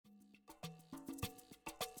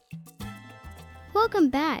Welcome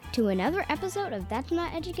back to another episode of That's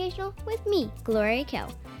Not Educational with me, Gloria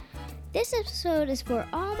Kell. This episode is for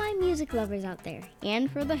all my music lovers out there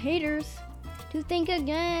and for the haters to think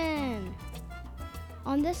again.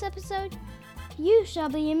 On this episode, you shall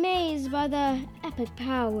be amazed by the epic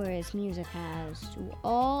powers music has to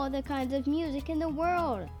all the kinds of music in the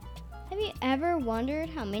world. Have you ever wondered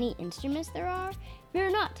how many instruments there are?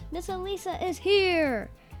 Fear not, Miss Alisa is here!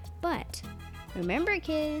 But remember,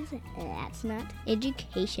 kids, that's not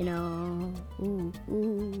educational. Ooh,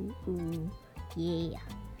 ooh, ooh, yeah.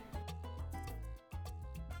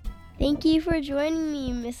 Thank you for joining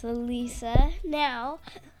me, Miss Alisa. Now,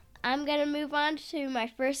 I'm going to move on to my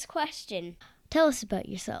first question. Tell us about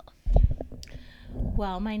yourself.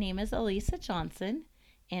 Well, my name is Alisa Johnson,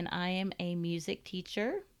 and I am a music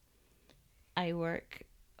teacher. I work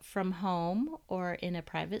from home or in a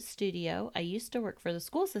private studio. I used to work for the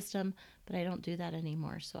school system, but I don't do that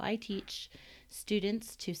anymore. So I teach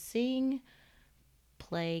students to sing,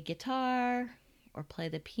 play guitar, or play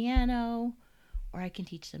the piano, or I can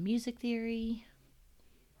teach them music theory.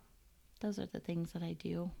 Those are the things that I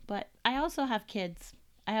do. But I also have kids.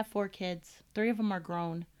 I have 4 kids. 3 of them are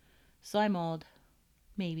grown. So I'm old.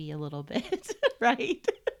 Maybe a little bit, right?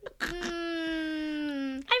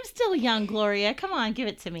 I'm still young, Gloria. Come on, give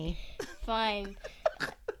it to me. Fine.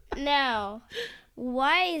 Now,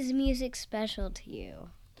 why is music special to you?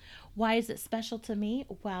 Why is it special to me?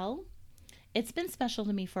 Well, it's been special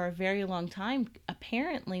to me for a very long time.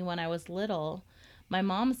 Apparently, when I was little, my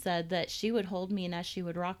mom said that she would hold me, and as she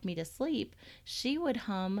would rock me to sleep, she would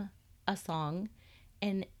hum a song.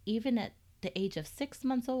 And even at the age of 6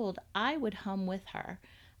 months old, I would hum with her.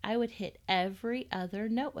 I would hit every other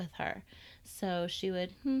note with her. So she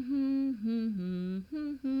would, and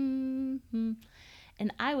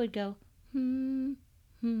I would go,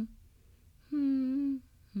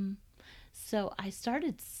 So I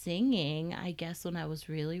started singing, I guess, when I was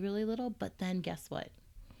really, really little. But then guess what?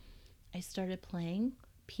 I started playing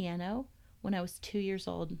piano when I was 2 years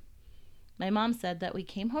old. My mom said that we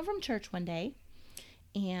came home from church one day,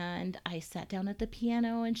 and I sat down at the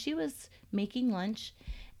piano, and she was making lunch,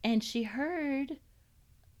 and she heard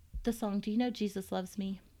the song, do you know Jesus Loves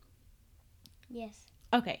Me? Yes.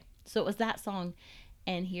 Okay, so it was that song,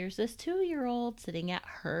 and here's this 2-year-old sitting at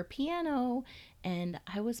her piano, and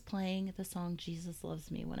I was playing the song Jesus Loves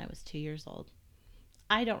Me when I was 2 years old.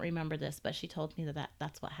 I don't remember this, but she told me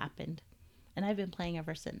that's what happened, and I've been playing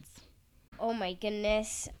ever since. Oh my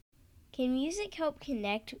goodness. Can music help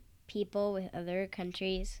connect people with other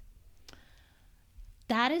countries?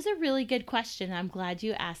 That is a really good question. I'm glad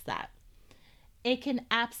you asked that. It can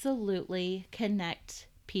absolutely connect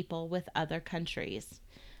people with other countries.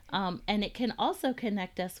 And it can also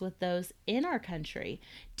connect us with those in our country.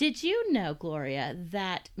 Did you know, Gloria,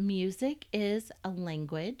 that music is a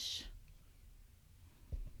language?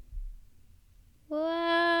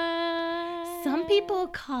 What? Some people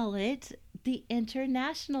call it the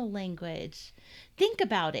international language. Think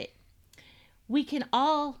about it. We can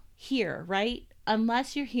all hear, right?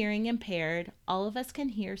 Unless you're hearing impaired, all of us can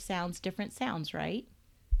hear different sounds, right?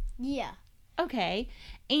 Yeah. Okay.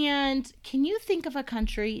 And can you think of a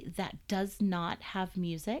country that does not have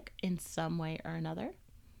music in some way or another?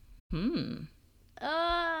 No,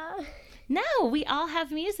 we all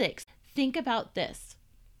have music. Think about this.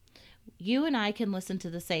 You and I can listen to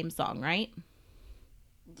the same song, right?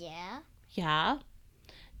 Yeah. Yeah.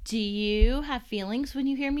 Do you have feelings when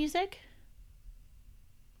you hear music?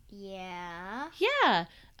 Yeah. Yeah,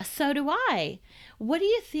 so do I. What do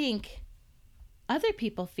you think other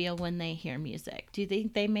people feel when they hear music? Do you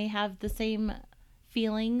think they may have the same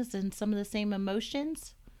feelings and some of the same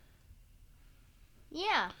emotions?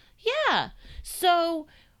 Yeah. Yeah. So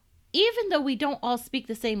even though we don't all speak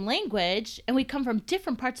the same language and we come from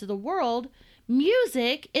different parts of the world,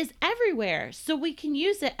 music is everywhere. So we can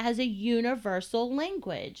use it as a universal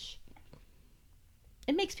language.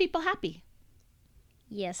 It makes people happy.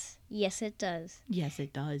 Yes. Yes, it does. Yes,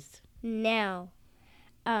 it does. Now,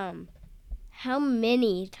 how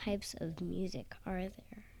many types of music are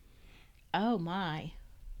there? Oh my.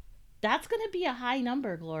 That's going to be a high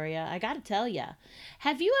number, Gloria. I got to tell you.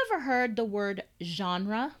 Have you ever heard the word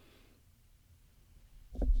genre?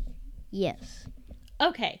 Yes.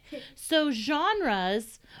 Okay. So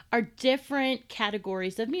genres are different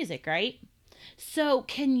categories of music, right? So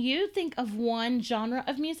can you think of one genre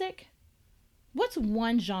of music? What's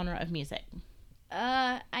one genre of music?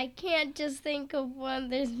 I can't just think of one.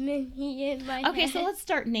 There's many in my head. Okay, so let's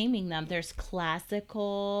start naming them. There's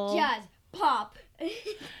classical. Jazz, pop.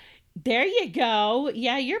 There you go.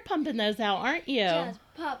 Yeah, you're pumping those out, aren't you? Jazz,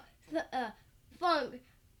 pop, funk,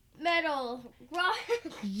 metal, rock.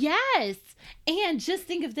 Yes. And just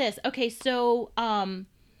think of this. Okay, so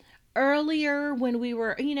earlier when we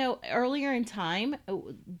were, earlier in time,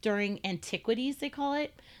 during antiquities they call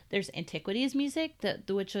it. There's antiquities music,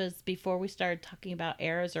 which was before we started talking about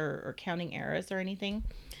eras or counting eras or anything.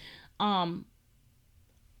 Um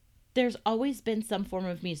there's always been some form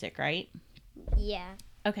of music, right? Yeah.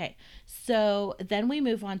 Okay. So then we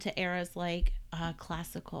move on to eras like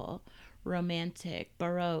classical, romantic,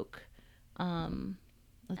 baroque,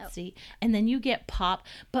 let's see. And then you get pop.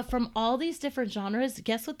 But from all these different genres,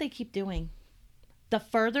 guess what they keep doing? The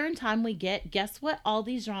further in time we get, guess what all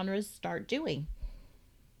these genres start doing?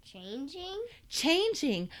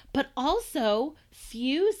 Changing, but also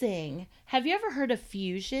fusing. Have you ever heard of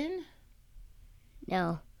fusion?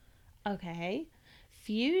 No. Okay.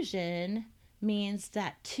 Fusion means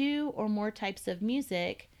that two or more types of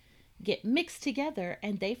music get mixed together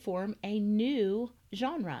and they form a new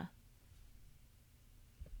genre.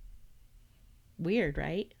 Weird,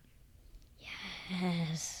 right?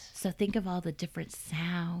 Yes. So think of all the different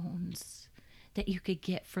sounds that you could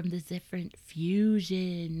get from the different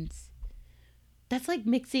fusions. That's like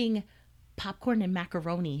mixing popcorn and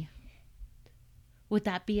macaroni. Would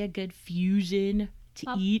that be a good fusion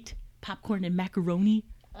to eat? Popcorn and macaroni?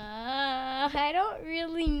 I don't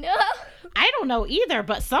really know. I don't know either,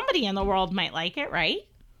 but somebody in the world might like it, right?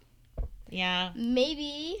 Yeah.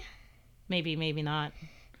 Maybe. Maybe not.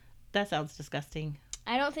 That sounds disgusting.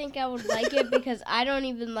 I don't think I would like it because I don't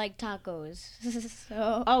even like tacos.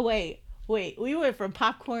 So. Oh, wait. We went from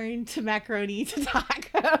popcorn to macaroni to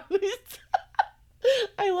tacos.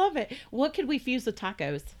 I love it. What could we fuse with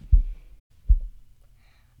tacos?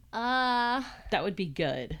 That would be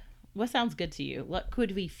good. What sounds good to you? What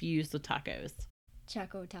could we fuse with tacos?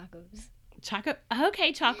 Choco tacos.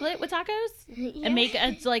 Okay, chocolate with tacos? Yeah. And make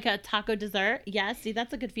like a taco dessert? Yeah, see,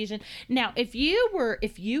 that's a good fusion. Now, if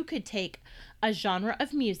you could take a genre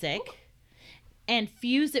of music and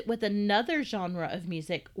fuse it with another genre of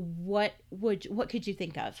music, what could you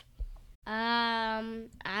think of?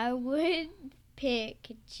 I would pick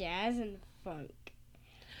jazz and funk.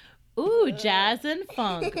 Ooh, jazz and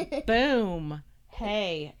funk. Boom.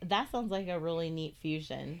 Hey, that sounds like a really neat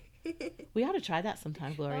fusion. We ought to try that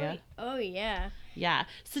sometime, Gloria. Oh, yeah. Yeah.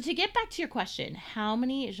 So to get back to your question, how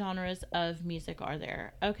many genres of music are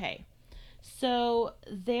there? Okay. So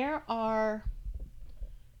there are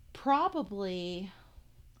probably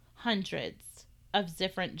hundreds of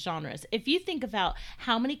different genres. If you think about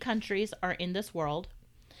how many countries are in this world,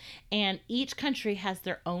 and each country has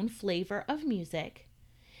their own flavor of music,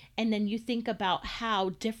 and then you think about how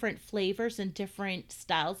different flavors and different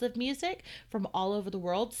styles of music from all over the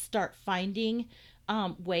world start finding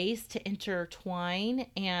ways to intertwine,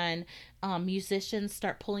 and musicians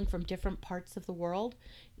start pulling from different parts of the world,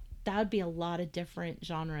 that would be a lot of different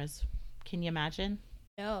genres. Can you imagine?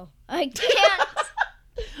 No, I can't.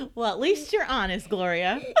 Well, at least you're honest,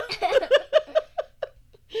 Gloria.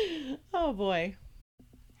 Oh, boy.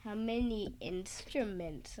 How many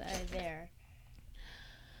instruments are there?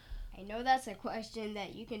 I know that's a question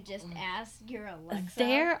that you can just ask your Alexa.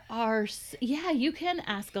 There are, you can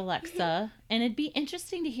ask Alexa, and it'd be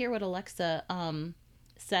interesting to hear what Alexa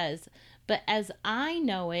says. But as I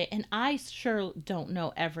know it, and I sure don't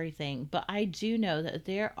know everything, but I do know that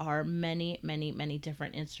there are many, many, many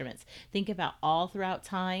different instruments. Think about all throughout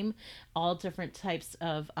time, all different types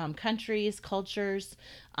of countries, cultures.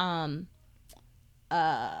 There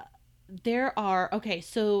are,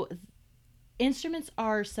 so instruments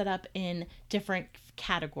are set up in different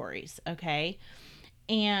categories, okay?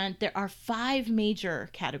 And there are 5 major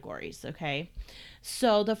categories, okay?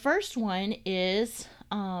 So the first one is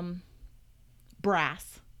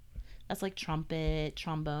brass. That's like trumpet,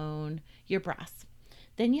 trombone, your brass.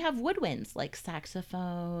 Then you have woodwinds like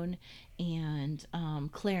saxophone and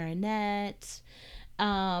clarinet.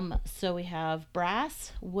 So we have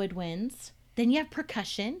brass, woodwinds. Then you have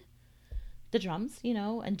percussion, the drums,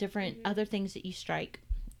 and different other things that you strike.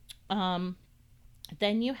 Then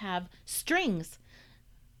you have strings,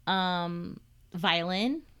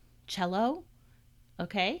 violin, cello,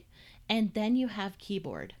 okay? And then you have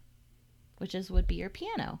keyboard, which would be your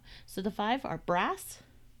piano. So the 5 are brass,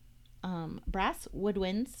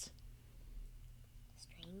 woodwinds,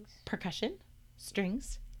 percussion,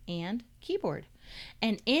 strings, and keyboard.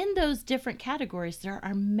 And in those different categories, there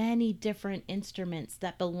are many different instruments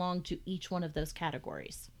that belong to each one of those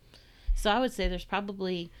categories. So I would say there's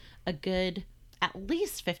probably a good at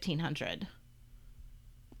least 1,500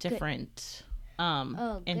 different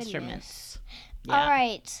instruments. Yeah. All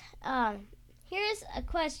right. Here's a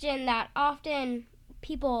question that often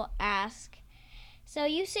people ask. So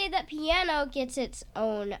you say that piano gets its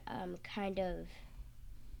own kind of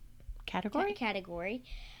Category?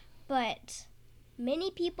 But many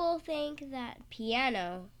people think that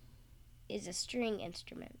piano is a string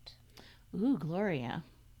instrument. Ooh, Gloria.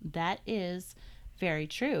 That is very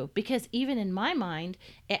true. Because even in my mind,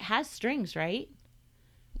 it has strings, right?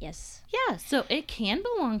 Yes. Yeah, so it can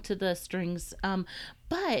belong to the strings.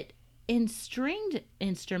 But in stringed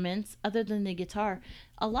instruments, other than the guitar,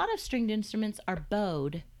 a lot of stringed instruments are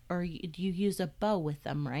bowed, or you use a bow with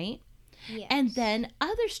them, right? Yes. And then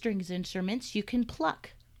other strings instruments you can pluck,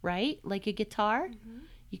 right? Like a guitar,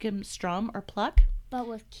 you can strum or pluck. But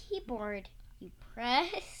with keyboard, you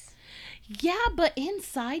press. Yeah, but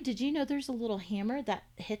inside, did you know there's a little hammer that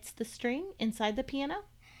hits the string inside the piano?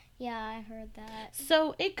 Yeah, I heard that.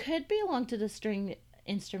 So it could belong to the string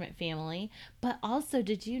instrument family, but also,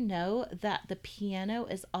 did you know that the piano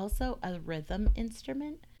is also a rhythm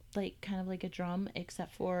instrument? Like kind of like a drum,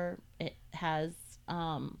 except for it has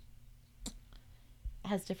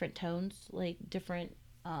different tones, like different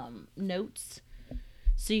notes,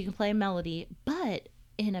 so you can play a melody. But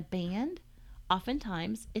in a band,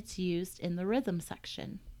 oftentimes it's used in the rhythm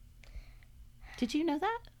section. Did you know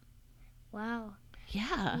that? Wow.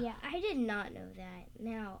 Yeah. Yeah, I did not know that.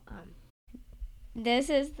 Now, this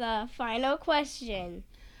is the final question.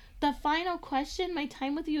 The final question. My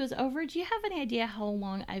time with you is over. Do you have any idea how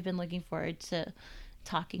long I've been looking forward to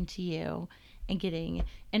talking to you and getting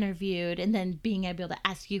interviewed and then being able to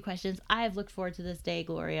ask you questions? I have looked forward to this day,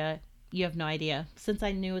 Gloria. You have no idea. Since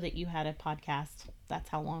I knew that you had a podcast, that's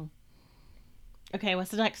how long. Okay,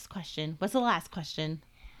 what's the next question? What's the last question?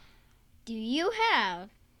 Do you have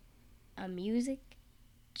a music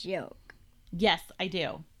joke? Yes, I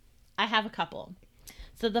do. I have a couple.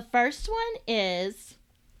 So the first one is,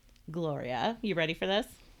 Gloria, you ready for this?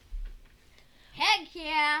 Heck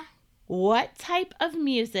yeah! What type of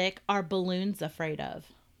music are balloons afraid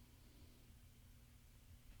of?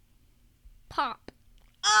 Pop.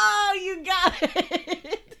 Oh, you got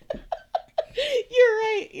it.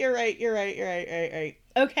 You're right.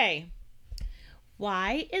 Okay.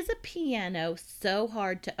 Why is a piano so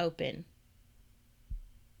hard to open?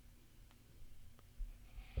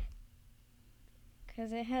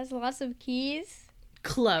 Because it has lots of keys.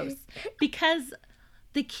 Close. Because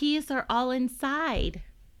the keys are all inside.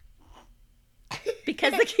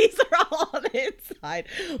 Because the keys are all on the inside.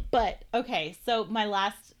 But okay, so my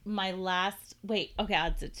last wait, okay,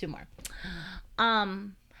 I'll do two more.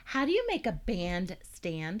 How do you make a band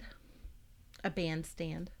stand? A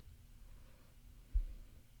bandstand.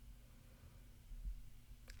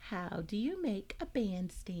 How do you make a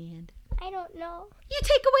bandstand? I don't know. You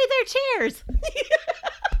take away their chairs.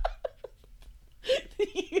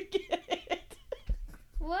 You get it.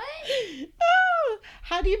 What? Oh,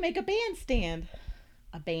 how do you make a bandstand?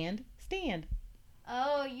 A bandstand.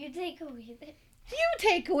 Oh, you take away the... You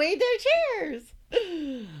take away their chairs.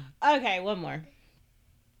 Okay, one more.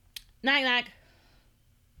 Knock, knock.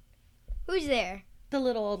 Who's there? The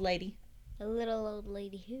little old lady. The little old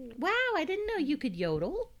lady who? Wow, I didn't know you could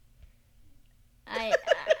yodel. I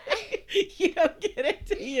You don't get it,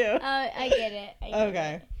 do you? I get it.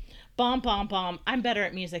 Okay. Bomb, bomb, bomb. I'm better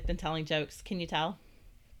at music than telling jokes. Can you tell?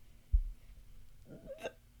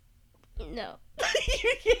 No.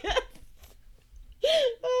 You can't.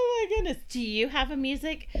 Oh my goodness. Do you have a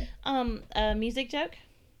music joke?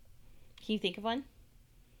 Can you think of one?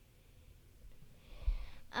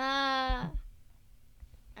 I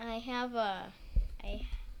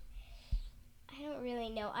don't really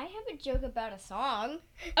know. I have a joke about a song.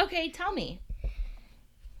 Okay, tell me.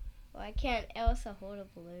 Why can't Elsa hold a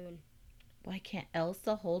balloon? Why can't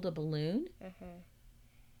Elsa hold a balloon?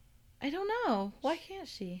 I don't know. Why can't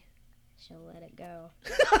she? She'll let it go.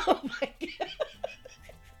 Oh my god.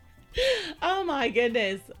 Oh my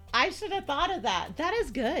goodness. I should have thought of that. That is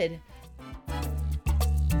good.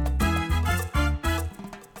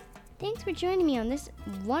 Thanks for joining me on this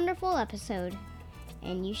wonderful episode.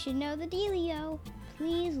 And you should know the dealio.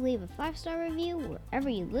 Please leave a 5-star review wherever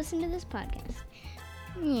you listen to this podcast.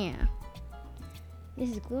 Yeah. This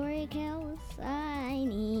is Gloria Kell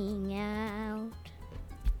signing out.